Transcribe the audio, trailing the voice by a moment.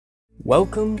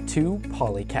Welcome to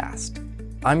Polycast.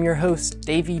 I'm your host,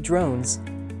 Davey Drones,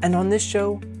 and on this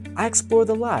show, I explore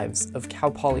the lives of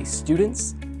Cal Poly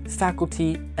students,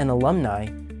 faculty, and alumni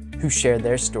who share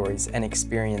their stories and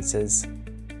experiences.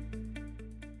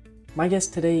 My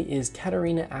guest today is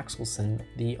Katarina Axelson,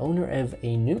 the owner of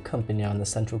a new company on the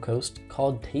Central Coast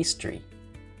called Tastery.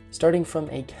 Starting from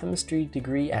a chemistry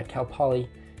degree at Cal Poly,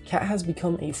 Kat has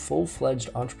become a full-fledged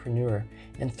entrepreneur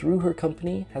and through her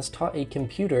company has taught a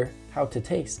computer how to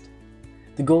taste.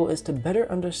 The goal is to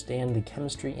better understand the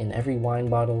chemistry in every wine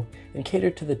bottle and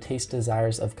cater to the taste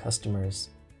desires of customers.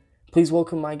 Please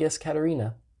welcome my guest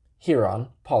Katarina here on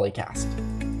Polycast.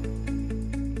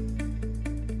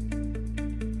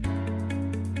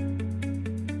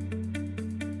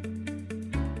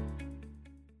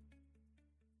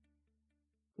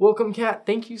 Welcome, Kat.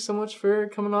 Thank you so much for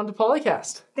coming on to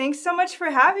Polycast. Thanks so much for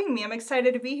having me. I'm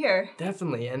excited to be here.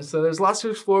 Definitely. And so there's lots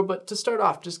to explore, but to start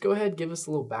off, just go ahead, give us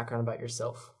a little background about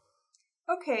yourself.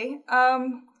 Okay.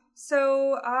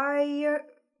 So I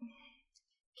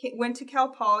went to Cal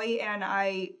Poly and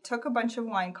I took a bunch of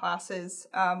wine classes,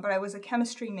 but I was a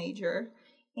chemistry major.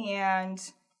 And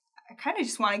I kind of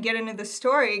just want to get into the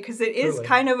story because it is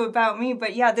kind of about me.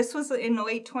 But yeah, this was in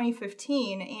late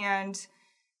 2015 and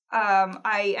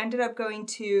I ended up going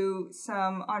to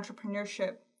some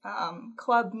entrepreneurship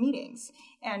club meetings,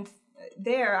 and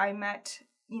there I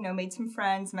made some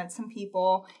friends, met some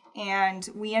people, and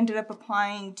we ended up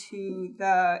applying to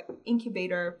the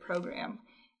incubator program,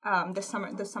 the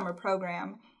summer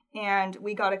program, and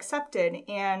we got accepted.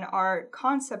 And our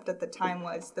concept at the time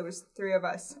there was three of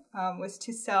us, was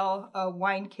to sell a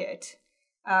wine kit,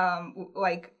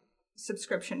 like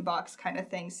subscription box kind of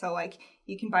thing. So like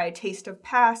you can buy a taste of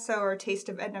Paso or a taste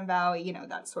of Edna Valley,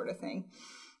 that sort of thing.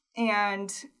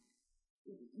 And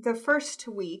the first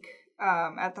week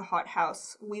at the Hot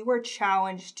House, we were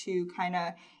challenged to kind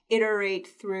of iterate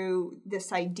through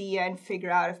this idea and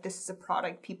figure out if this is a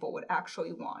product people would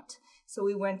actually want. So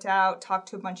we went out, talked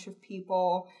to a bunch of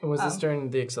people. And was this during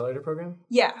the accelerator program?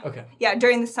 Yeah. Okay. Yeah,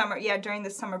 during the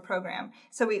summer program.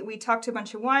 So we talked to a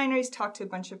bunch of wineries, talked to a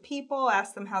bunch of people,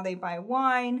 asked them how they buy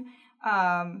wine.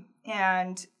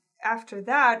 And after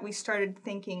that, we started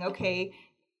thinking, okay,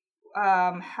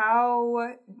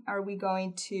 how are we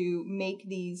going to make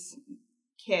these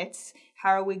kits?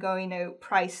 How are we going to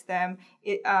price them?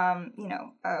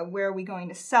 Where are we going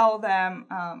to sell them?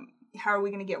 How are we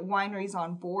going to get wineries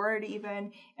on board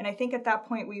even? And I think at that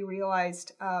point we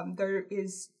realized there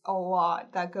is a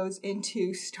lot that goes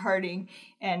into starting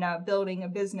and building a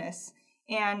business.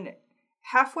 And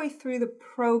halfway through the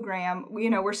program,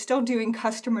 we're still doing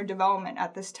customer development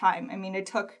at this time. I mean, it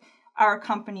took our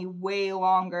company way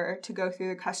longer to go through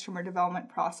the customer development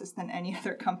process than any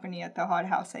other company at the Hot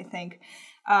House, I think.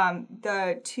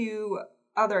 The two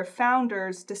other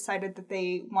founders decided that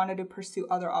they wanted to pursue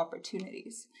other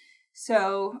opportunities.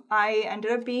 So I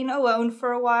ended up being alone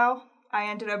for a while. I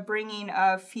ended up bringing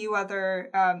a few other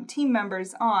team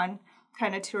members on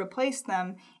kind of to replace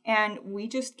them. And we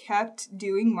just kept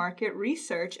doing market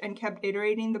research and kept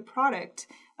iterating the product.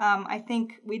 I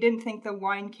think we didn't think the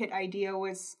wine kit idea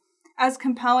was as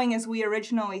compelling as we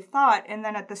originally thought. And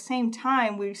then at the same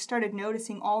time, we started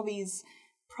noticing all these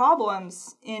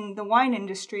problems in the wine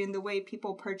industry and the way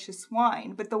people purchase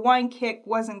wine. But the wine kit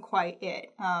wasn't quite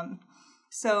it.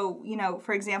 So,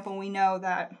 for example, we know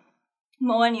that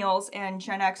millennials and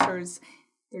Gen Xers,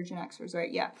 they're Gen Xers,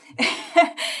 right? Yeah.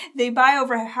 They buy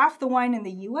over half the wine in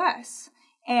the U.S.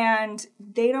 and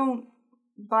they don't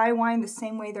buy wine the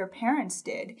same way their parents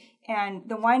did. And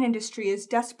the wine industry is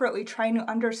desperately trying to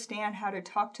understand how to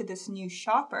talk to this new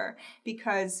shopper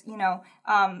because,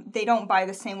 they don't buy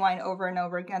the same wine over and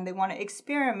over again. They want to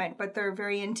experiment, but they're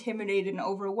very intimidated and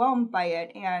overwhelmed by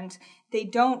it. And they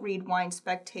don't read Wine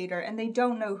Spectator and they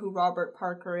don't know who Robert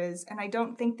Parker is. And I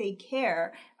don't think they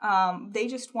care. They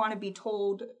just want to be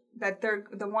told that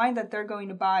the wine that they're going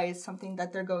to buy is something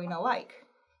that they're going to like,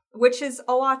 which is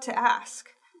a lot to ask.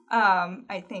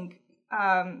 I think,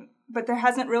 but there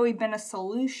hasn't really been a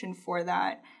solution for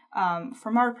that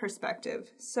from our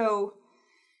perspective. So,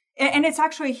 and it's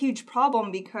actually a huge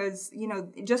problem because,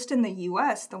 just in the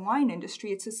U.S., the wine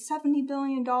industry, it's a $70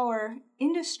 billion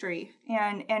industry.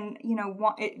 And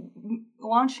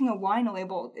launching a wine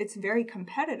label, it's very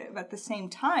competitive at the same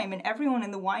time. And everyone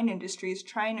in the wine industry is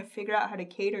trying to figure out how to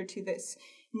cater to this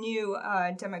new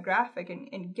demographic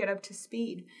and get up to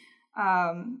speed.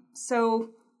 So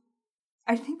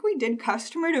I think we did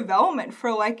customer development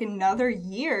for like another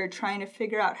year trying to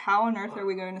figure out how on earth are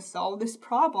we going to solve this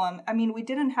problem. I mean, we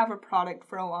didn't have a product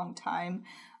for a long time.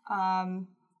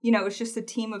 It was just a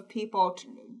team of people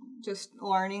just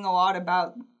learning a lot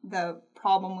about the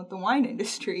problem with the wine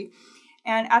industry.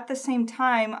 And at the same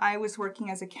time, I was working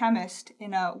as a chemist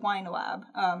in a wine lab,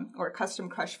 or a custom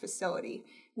crush facility,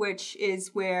 which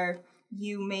is where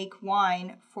you make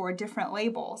wine for different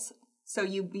labels. So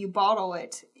you bottle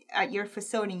it at your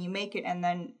facility, you make it, and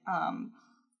then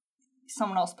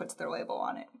someone else puts their label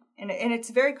on it. And it's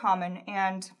very common.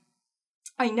 And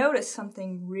I noticed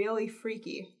something really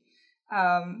freaky.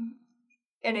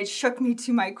 And it shook me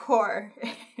to my core.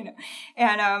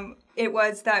 And it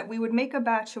was that we would make a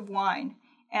batch of wine,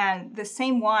 and the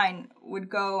same wine would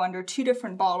go under 2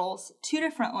 different bottles, 2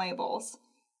 different labels,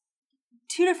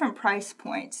 2 different price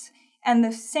points. And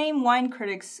the same wine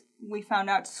critics, we found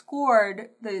out, scored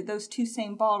those 2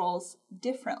 same bottles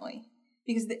differently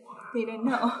because they didn't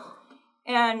know.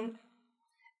 And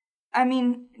I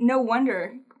mean, no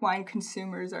wonder wine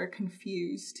consumers are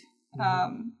confused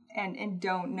and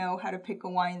don't know how to pick a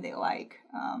wine they like.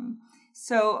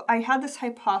 So I had this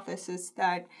hypothesis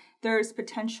that there's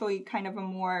potentially kind of a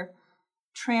more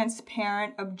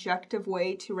transparent, objective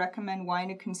way to recommend wine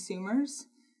to consumers,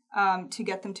 to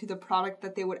get them to the product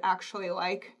that they would actually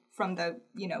like from the,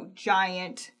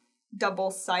 giant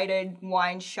double-sided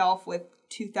wine shelf with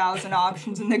 2,000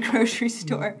 options in the grocery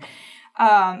store.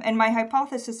 And my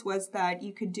hypothesis was that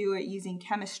you could do it using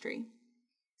chemistry.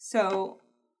 So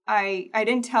I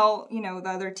didn't tell, the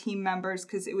other team members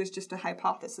because it was just a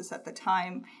hypothesis at the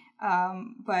time.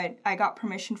 But I got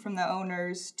permission from the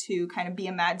owners to kind of be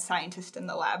a mad scientist in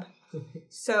the lab.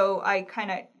 So I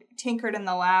kind of tinkered in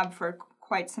the lab for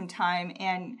quite some time.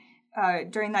 And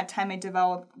during that time, I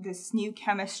developed this new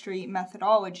chemistry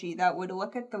methodology that would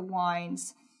look at the wine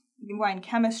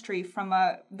chemistry from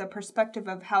the perspective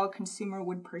of how a consumer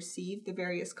would perceive the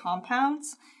various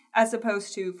compounds, as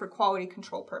opposed to for quality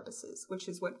control purposes, which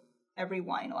is what every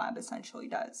wine lab essentially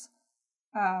does.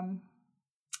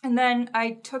 And then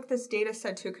I took this data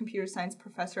set to a computer science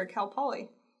professor at Cal Poly.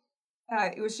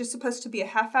 It was just supposed to be a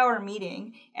half-hour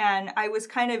meeting, and I was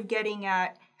kind of getting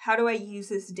at how do I use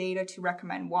this data to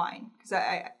recommend wine? Because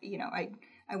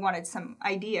I wanted some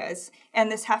ideas. And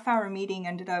this half-hour meeting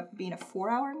ended up being a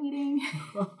 4-hour meeting.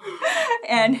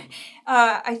 And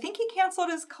I think he canceled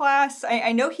his class.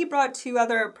 I know he brought 2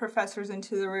 other professors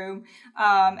into the room.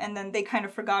 And then they kind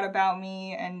of forgot about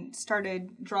me and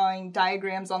started drawing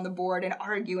diagrams on the board and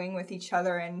arguing with each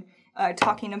other and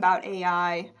talking about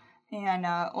AI. And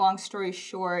long story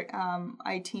short,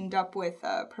 I teamed up with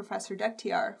Professor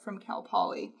Dektiar from Cal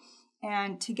Poly.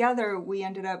 And together, we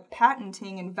ended up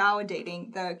patenting and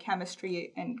validating the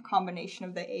chemistry and combination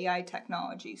of the AI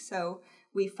technology. So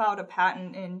we filed a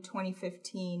patent in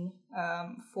 2015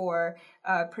 for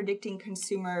predicting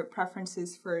consumer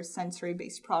preferences for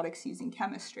sensory-based products using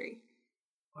chemistry.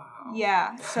 Wow.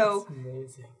 Yeah. So that's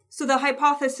amazing. So the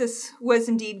hypothesis was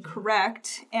indeed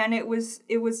correct, and it was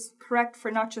correct for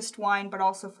not just wine, but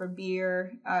also for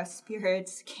beer,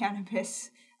 spirits, cannabis,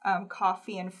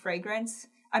 coffee, and fragrance.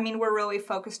 I mean, we're really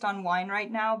focused on wine right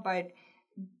now, but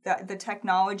the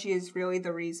technology is really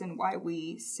the reason why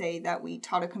we say that we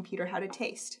taught a computer how to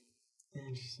taste.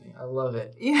 Interesting. I love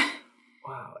it. Yeah.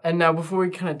 Wow. And now before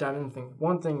we kind of dive into things,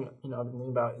 one thing, I've been thinking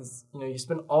about is, you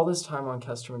spend all this time on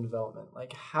customer development.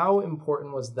 Like, how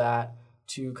important was that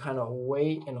to kind of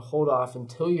wait and hold off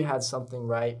until you had something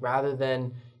right rather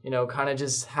than, kind of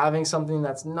just having something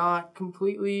that's not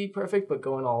completely perfect, but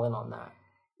going all in on that?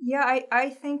 Yeah, I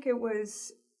think it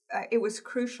was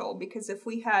crucial because if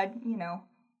we had,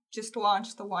 just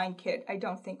launched the wine kit, I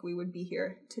don't think we would be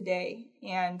here today.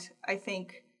 And I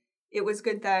think it was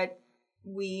good that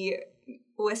we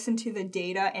listened to the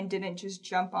data and didn't just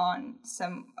jump on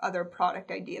some other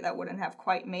product idea that wouldn't have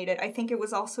quite made it. I think it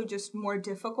was also just more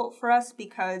difficult for us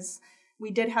because we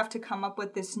did have to come up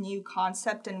with this new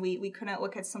concept, and we couldn't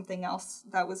look at something else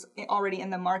that was already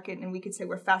in the market and we could say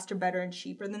we're faster, better, and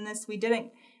cheaper than this. We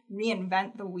didn't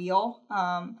reinvent the wheel.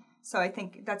 So I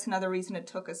think that's another reason it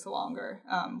took us longer.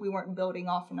 We weren't building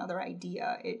off another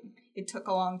idea. It took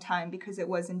a long time because it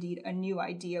was indeed a new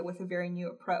idea with a very new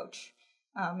approach.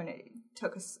 And it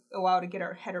took us a while to get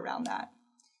our head around that.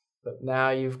 But now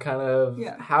you've kind of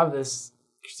have this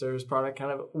service product.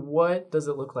 Kind of, what does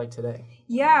it look like today?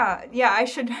 Yeah. I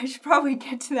should probably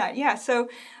get to that. Yeah. So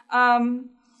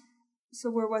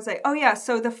where was I? Oh yeah.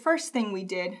 So the first thing we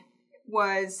did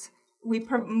was we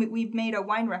made a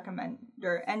wine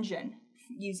recommender engine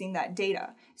using that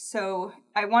data. So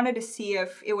I wanted to see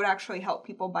if it would actually help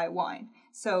people buy wine.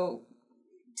 So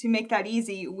to make that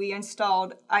easy, we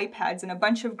installed iPads in a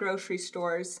bunch of grocery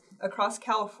stores across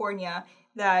California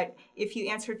that if you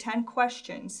answer 10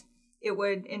 questions, it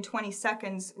would, in 20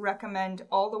 seconds, recommend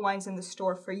all the wines in the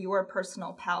store for your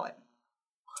personal palate.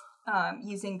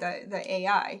 using the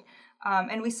AI.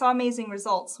 And we saw amazing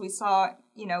results. We saw,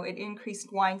 it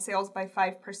increased wine sales by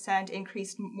 5%,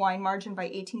 increased wine margin by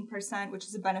 18%, which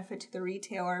is a benefit to the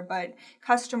retailer. But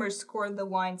customers scored the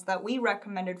wines that we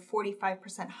recommended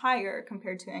 45% higher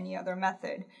compared to any other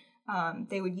method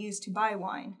they would use to buy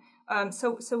wine.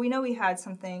 So we know we had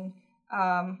something.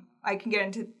 I can get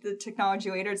into the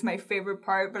technology later. It's my favorite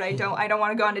part, but I don't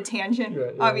want to go on a tangent,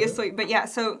 obviously. Yeah. But yeah,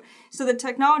 so the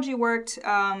technology worked.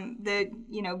 The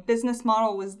business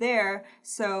model was there.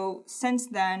 So since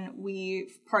then,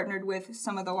 we've partnered with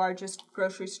some of the largest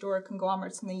grocery store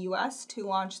conglomerates in the U.S. to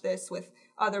launch this with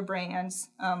other brands.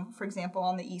 For example,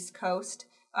 on the East Coast,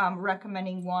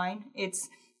 recommending wine.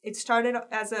 It started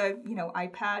as a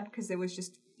iPad because it was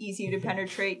just easy to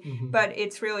penetrate, but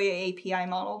it's really an API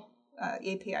model.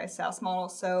 API SaaS model.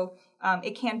 So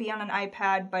it can be on an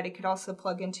iPad, but it could also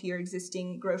plug into your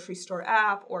existing grocery store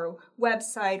app or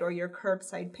website or your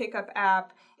curbside pickup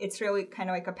app. It's really kind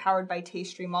of like a powered by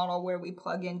Tastry model where we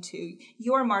plug into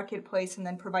your marketplace and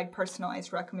then provide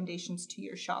personalized recommendations to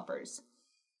your shoppers.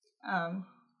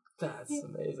 That's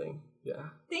amazing. Yeah.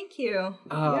 Thank you.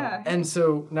 And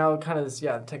so now kind of this,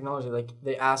 technology, like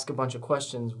they ask a bunch of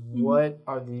questions. Mm-hmm. What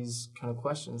are these kind of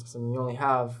questions? Because you only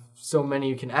have so many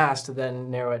you can ask to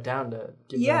then narrow it down to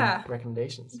give them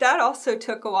recommendations. That also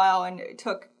took a while, and it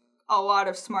took a lot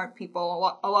of smart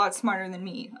people, a lot smarter than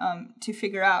me, to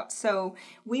figure out. So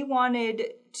we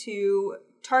wanted to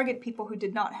target people who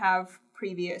did not have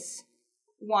previous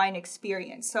wine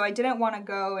experience. So I didn't want to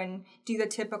go and do the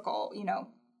typical,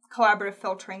 collaborative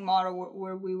filtering model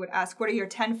where we would ask, what are your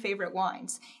 10 favorite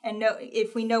wines? And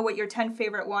if we know what your 10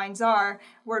 favorite wines are,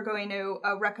 we're going to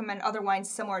recommend other wines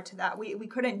similar to that. We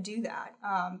couldn't do that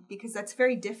because that's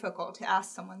very difficult to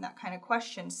ask someone that kind of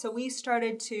question. So we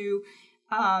started to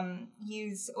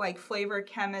use like flavor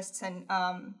chemists and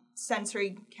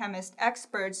sensory chemist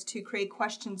experts to create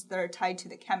questions that are tied to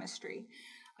the chemistry.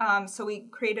 So we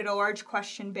created a large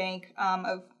question bank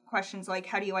of questions like,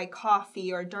 how do you like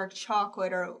coffee or dark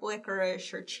chocolate or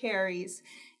licorice or cherries?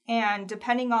 And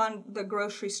depending on the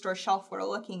grocery store shelf we're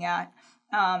looking at,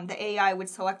 the AI would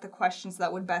select the questions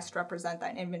that would best represent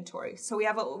that inventory. So we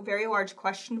have a very large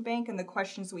question bank, and the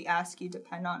questions we ask you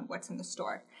depend on what's in the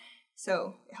store.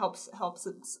 So it helps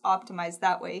us optimize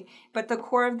that way. But the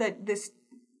core of this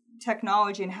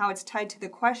technology and how it's tied to the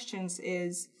questions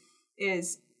is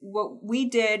what we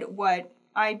did, what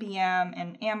IBM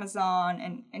and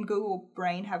Amazon and Google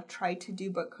Brain have tried to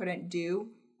do but couldn't do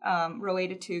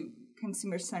related to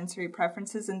consumer sensory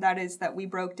preferences, and that is that we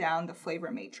broke down the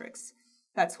flavor matrix.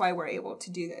 That's why we're able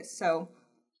to do this. So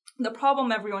the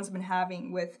problem everyone's been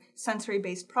having with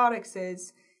sensory-based products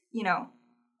is,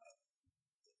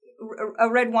 a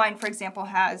red wine, for example,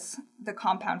 has the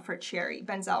compound for cherry,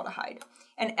 benzaldehyde.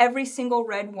 And every single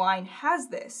red wine has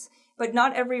this. But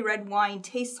not every red wine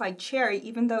tastes like cherry,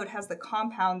 even though it has the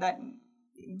compound that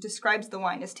describes the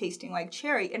wine as tasting like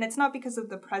cherry. And it's not because of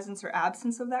the presence or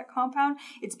absence of that compound.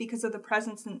 It's because of the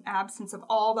presence and absence of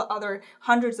all the other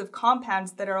hundreds of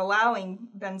compounds that are allowing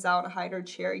benzaldehyde or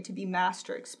cherry to be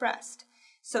master expressed.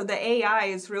 So the AI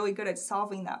is really good at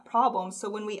solving that problem.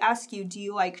 So when we ask you, do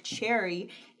you like cherry?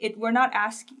 We're not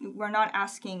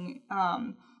asking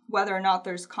whether or not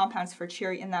there's compounds for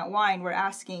cherry in that wine. We're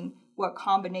asking what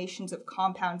combinations of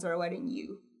compounds are letting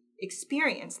you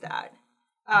experience that.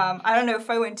 I don't know if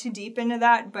I went too deep into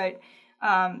that, but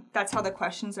that's how the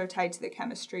questions are tied to the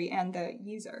chemistry and the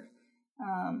user.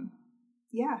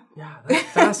 Yeah, that's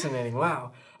fascinating.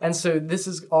 Wow. And so this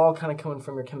is all kind of coming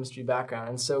from your chemistry background.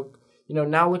 And so,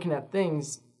 now looking at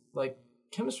things like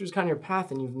chemistry is kind of your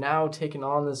path, and you've now taken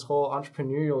on this whole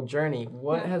entrepreneurial journey.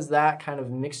 What has that kind of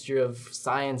mixture of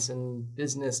science and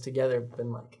business together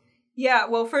been like? Yeah,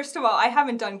 well, first of all, I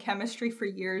haven't done chemistry for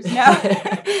years now.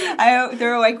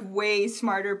 There are like way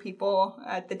smarter people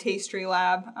at the Tastry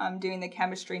Lab doing the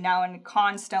chemistry now and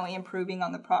constantly improving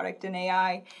on the product in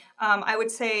AI. I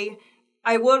would say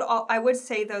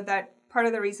though that part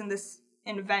of the reason this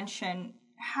invention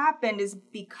happened is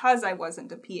because I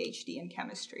wasn't a PhD in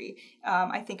chemistry.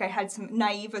 I think I had some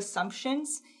naive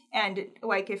assumptions, and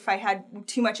like if I had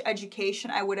too much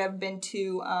education, I would have been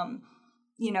too,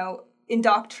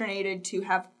 indoctrinated to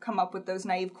have come up with those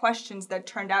naive questions that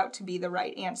turned out to be the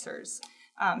right answers.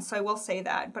 So I will say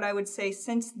that. But I would say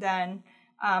since then,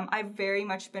 I've very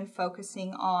much been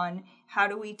focusing on how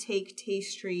do we take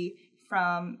Tastry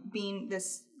from being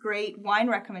this great wine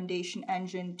recommendation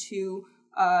engine to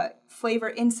a flavor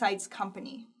insights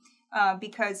company,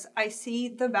 because I see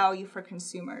the value for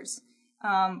consumers.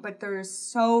 But there's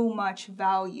so much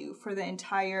value for the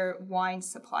entire wine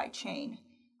supply chain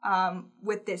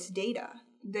with this data.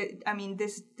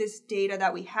 this data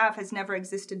that we have has never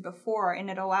existed before, and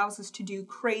it allows us to do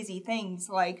crazy things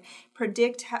like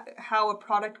predict how a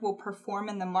product will perform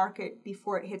in the market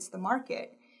before it hits the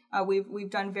market. We've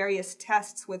done various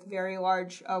tests with very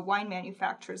large wine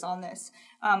manufacturers on this.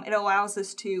 It allows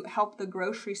us to help the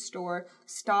grocery store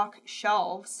stock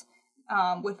shelves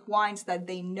with wines that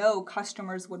they know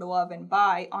customers would love and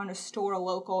buy on a store,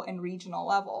 local, and regional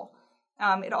level.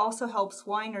 It also helps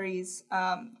wineries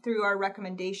through our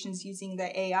recommendations using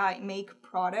the AI make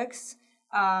products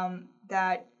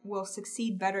that will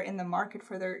succeed better in the market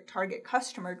for their target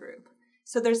customer group.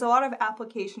 So there's a lot of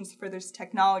applications for this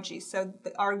technology. So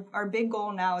our big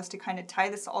goal now is to kind of tie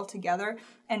this all together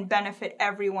and benefit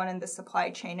everyone in the supply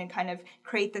chain and kind of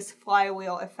create this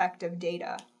flywheel effect of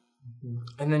data.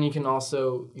 And then you can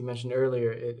also, you mentioned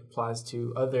earlier, it applies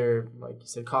to other, like you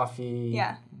said, coffee,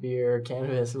 beer,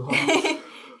 cannabis.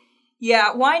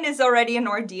 Yeah, wine is already an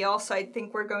ordeal, so I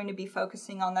think we're going to be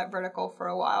focusing on that vertical for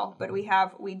a while. But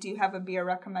we do have a beer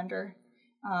recommender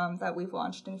that we've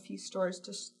launched in a few stores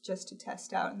just to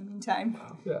test out in the meantime.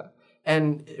 Yeah.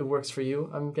 And it works for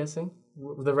you, I'm guessing?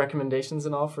 The recommendations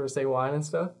and all for, say, wine and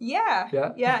stuff? Yeah,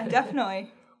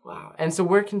 definitely. Wow. And so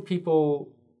where can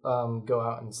people go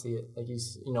out and see it? Like,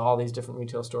 all these different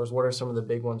retail stores. What are some of the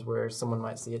big ones where someone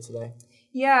might see it today?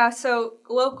 Yeah, so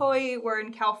locally we're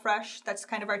in CalFresh. That's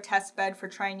kind of our test bed for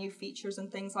trying new features and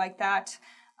things like that.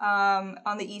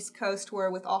 On the East Coast, we're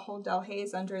with Ahold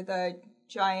Delhaize under the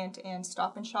Giant and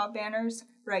Stop and Shop banners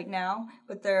right now,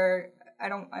 but I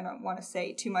don't want to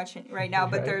say too much right now,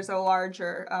 but there's a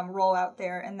larger rollout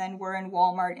there, and then we're in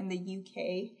Walmart in the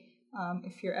UK.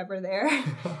 If you're ever there.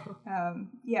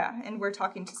 And we're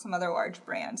talking to some other large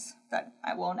brands that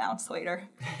I will announce later.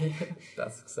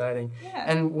 That's exciting. Yeah.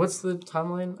 And what's the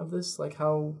timeline of this? Like,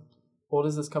 how old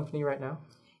is this company right now?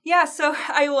 Yeah, so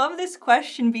I love this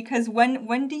question because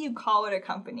when do you call it a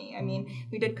company? I mean,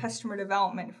 we did customer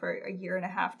development for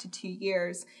 1.5 to 2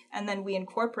 years, and then we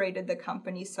incorporated the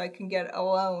company so I can get a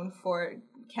loan for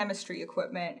chemistry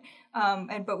equipment.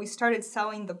 But we started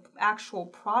selling the actual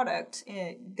product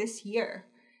this year.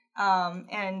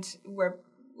 And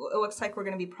it looks like we're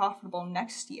going to be profitable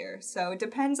next year. So it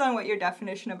depends on what your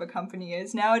definition of a company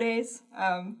is nowadays.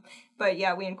 But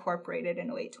yeah, we incorporated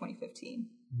in late 2015.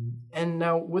 And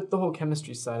now with the whole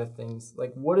chemistry side of things,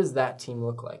 like, what does that team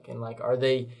look like? And like, are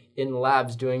they in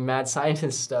labs doing mad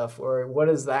scientist stuff, or what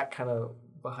does that kind of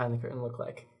behind the curtain look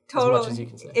like? Totally. As much as you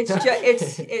can say.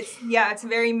 It's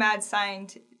very mad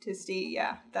scientisty.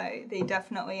 Yeah, they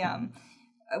definitely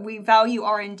we value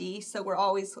R&D, so we're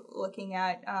always looking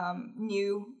at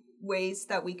new ways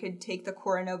that we could take the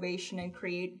core innovation and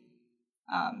create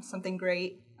something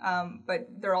great. But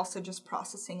they're also just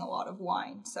processing a lot of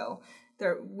wine, so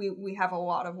we have a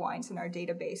lot of wines in our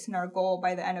database, and our goal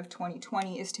by the end of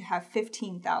 2020 is to have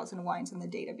 15,000 wines in the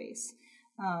database.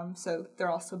 So they're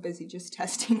also busy just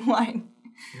testing wine.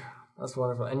 Yeah, that's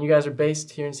wonderful. And you guys are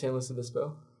based here in San Luis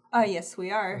Obispo? Yes,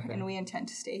 we are, and we intend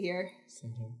to stay here.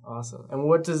 Awesome. And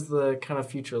what does the kind of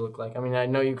future look like? I mean, I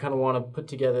know you kind of want to put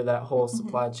together that whole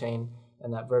supply chain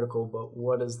and that vertical, but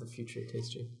what does the future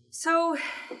Tastee? So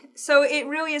it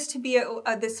really is to be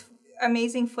this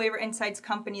amazing flavor insights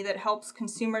company that helps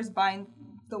consumers buy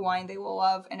the wine they will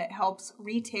love, and it helps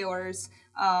retailers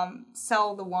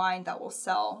sell the wine that will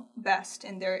sell best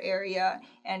in their area,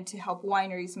 and to help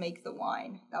wineries make the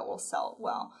wine that will sell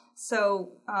well.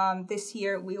 So this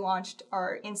year we launched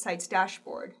our Insights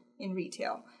Dashboard in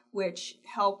retail, which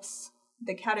helps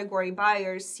the category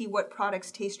buyers see what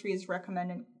products Tastee is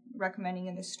recommending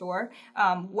in the store,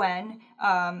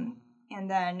 and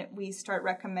then we start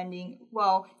recommending,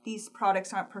 well, these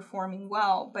products aren't performing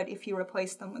well, but if you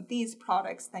replace them with these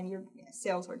products, then your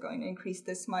sales are going to increase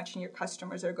this much and your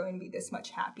customers are going to be this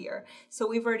much happier. So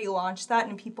we've already launched that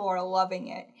and people are loving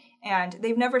it. And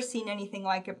they've never seen anything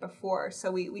like it before. So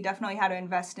we definitely had to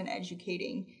invest in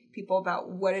educating people about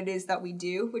what it is that we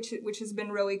do, which has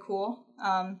been really cool.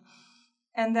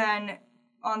 And then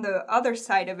on the other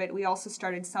side of it, we also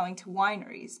started selling to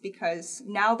wineries, because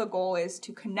now the goal is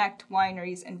to connect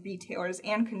wineries and retailers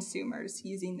and consumers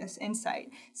using this insight.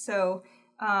 So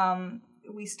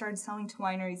we started selling to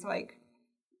wineries like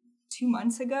 2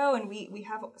 months ago, and we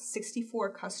have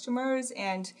 64 customers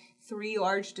and 3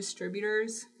 large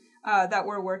distributors that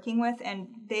we're working with, and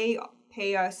they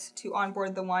pay us to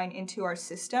onboard the wine into our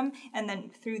system, and then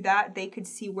through that they could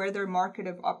see where their market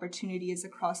of opportunity is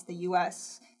across the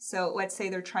U.S. So let's say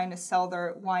they're trying to sell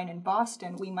their wine in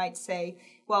Boston, we might say,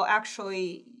 well,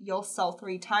 actually you'll sell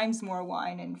 3 times more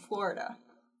wine in Florida,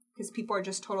 because people are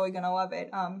just totally going to love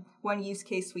it. One use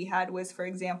case we had was, for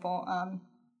example,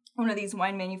 one of these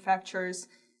wine manufacturers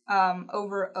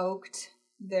over oaked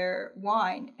their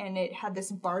wine, and it had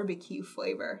this barbecue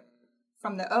flavor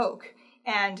from the oak.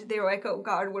 And they were like, oh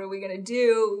God, what are we going to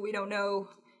do? We don't know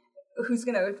who's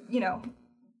going to,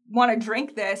 want to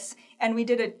drink this. And we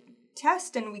did a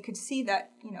test, and we could see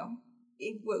that,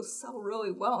 it will sell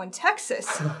really well in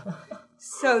Texas.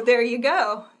 So there you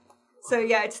go. So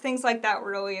yeah, it's things like that we're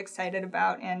really excited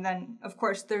about. And then, of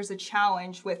course, there's a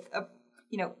challenge with a,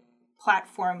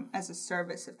 platform as a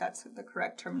service, if that's the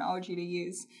correct terminology to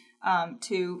use,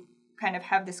 to kind of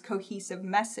have this cohesive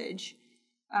message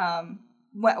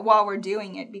while we're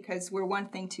doing it, because we're one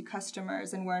thing to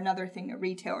customers and we're another thing to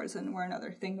retailers and we're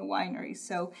another thing to wineries.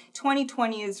 So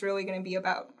 2020 is really going to be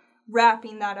about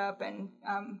wrapping that up and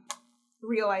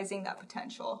realizing that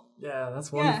potential. Yeah,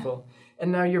 that's wonderful. Yeah.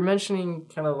 And now you're mentioning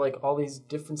kind of like all these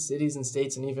different cities and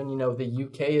states, and even, the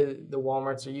UK, the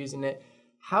Walmarts are using it.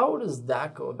 How does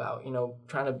that go about,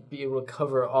 trying to be able to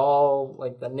cover all,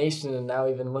 like, the nation and now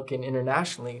even looking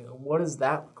internationally? What does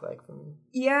that look like for you?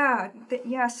 Yeah.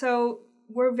 So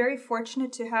we're very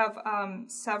fortunate to have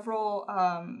several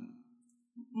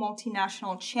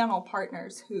multinational channel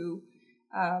partners who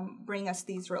bring us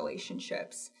these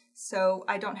relationships. So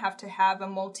I don't have to have a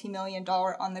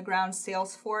multi-million-dollar on-the-ground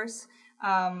sales force.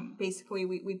 Basically,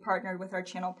 we partnered with our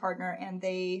channel partner, and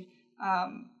they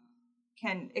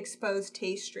can expose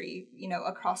Tastry,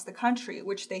 across the country,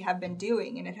 which they have been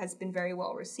doing, and it has been very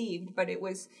well received. But it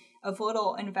was of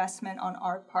little investment on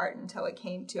our part until it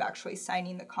came to actually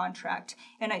signing the contract.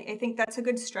 And I think that's a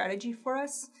good strategy for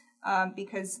us,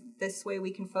 because this way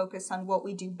we can focus on what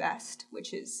we do best,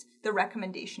 which is the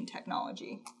recommendation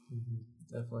technology. Mm-hmm.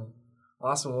 Definitely.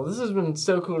 Awesome. Well, this has been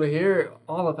so cool to hear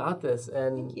all about this.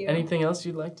 And Thank you. Anything else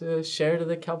you'd like to share to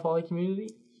the Cal Poly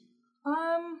community?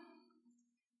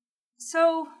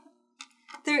 So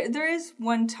there is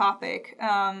one topic,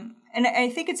 and I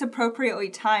think it's appropriately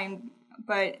timed,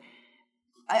 but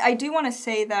I do want to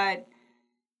say that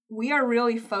we are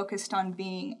really focused on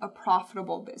being a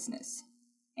profitable business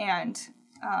and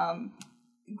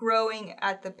growing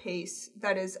at the pace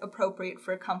that is appropriate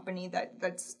for a company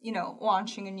that's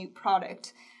launching a new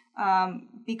product.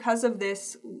 Because of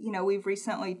this, we've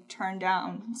recently turned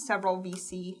down several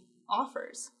VC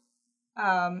offers.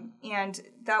 And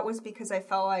that was because I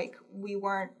felt like we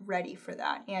weren't ready for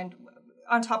that. And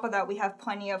on top of that, we have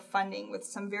plenty of funding with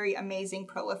some very amazing,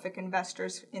 prolific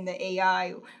investors in the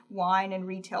AI, wine, and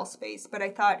retail space. But I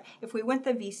thought if we went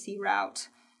the VC route,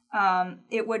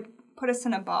 it would put us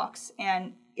in a box,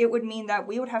 and it would mean that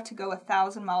we would have to go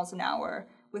 1,000 miles an hour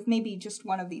with maybe just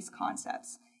one of these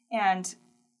concepts. And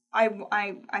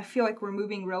I feel like we're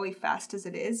moving really fast as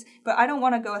it is, but I don't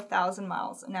want to go 1,000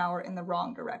 miles an hour in the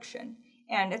wrong direction.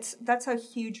 And that's a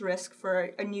huge risk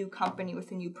for a new company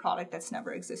with a new product that's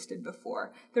never existed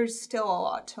before. There's still a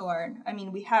lot to learn. I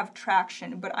mean, we have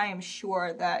traction, but I am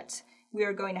sure that we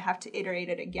are going to have to iterate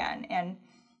it again. And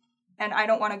I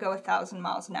don't want to go 1,000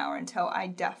 miles an hour until I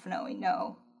definitely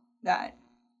know that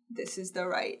this is the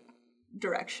right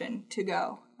direction to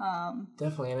go.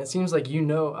 Definitely. And it seems like,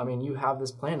 you have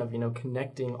this plan of,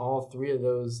 connecting all three of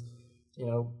those,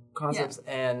 concepts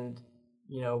and,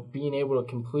 being able to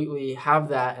completely have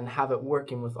that and have it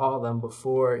working with all of them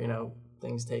before,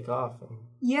 things take off.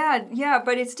 Yeah,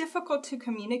 but it's difficult to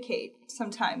communicate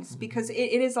sometimes because it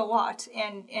is a lot.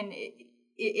 And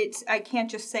it's I can't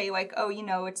just say like,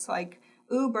 it's like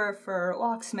Uber for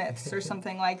locksmiths or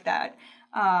something like that.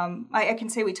 I can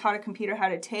say we taught a computer how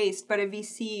to taste, but a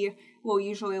VC will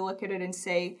usually look at it and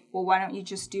say, well, why don't you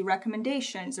just do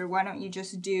recommendations, or why don't you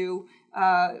just do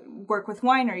work with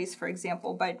wineries, for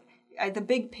example. But the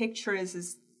big picture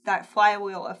is that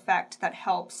flywheel effect that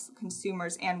helps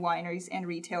consumers and wineries and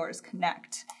retailers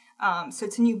connect. So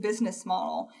it's a new business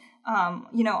model.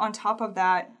 On top of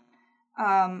that,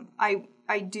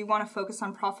 I do want to focus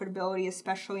on profitability,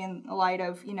 especially in light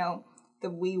of, the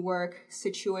WeWork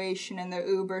situation and the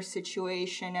Uber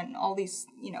situation and all these,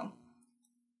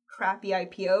 crappy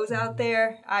IPOs out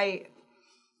there. I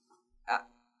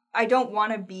don't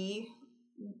want to be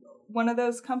one of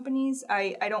those companies.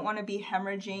 I don't want to be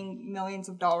hemorrhaging millions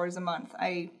of dollars a month.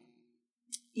 I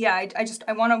want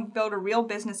to build a real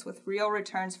business with real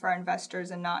returns for our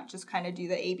investors and not just kind of do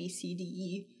the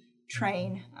ABCDE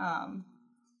train. And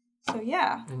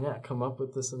come up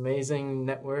with this amazing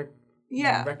network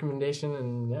recommendation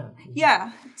and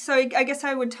So I guess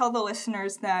I would tell the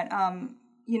listeners that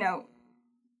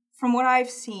from what I've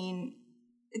seen,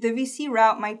 the VC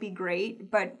route might be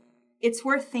great, but it's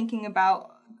worth thinking about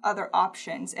other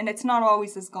options, and it's not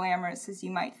always as glamorous as you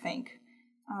might think.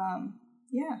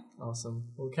 Awesome.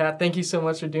 Well, Kat, thank you so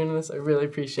much for doing this. I really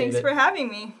appreciate it. Thanks for having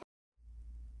me.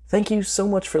 Thank you so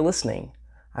much for listening.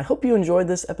 I hope you enjoyed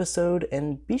this episode,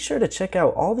 and be sure to check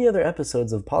out all the other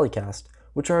episodes of Polycast,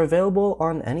 which are available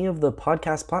on any of the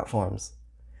podcast platforms.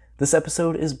 This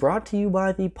episode is brought to you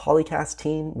by the Polycast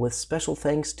team, with special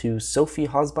thanks to Sophie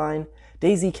Hosbein,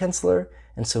 Daisy Kensler,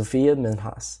 and Sophia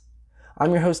Minhas.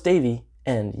 I'm your host, Davey,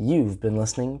 and you've been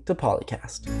listening to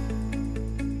Polycast.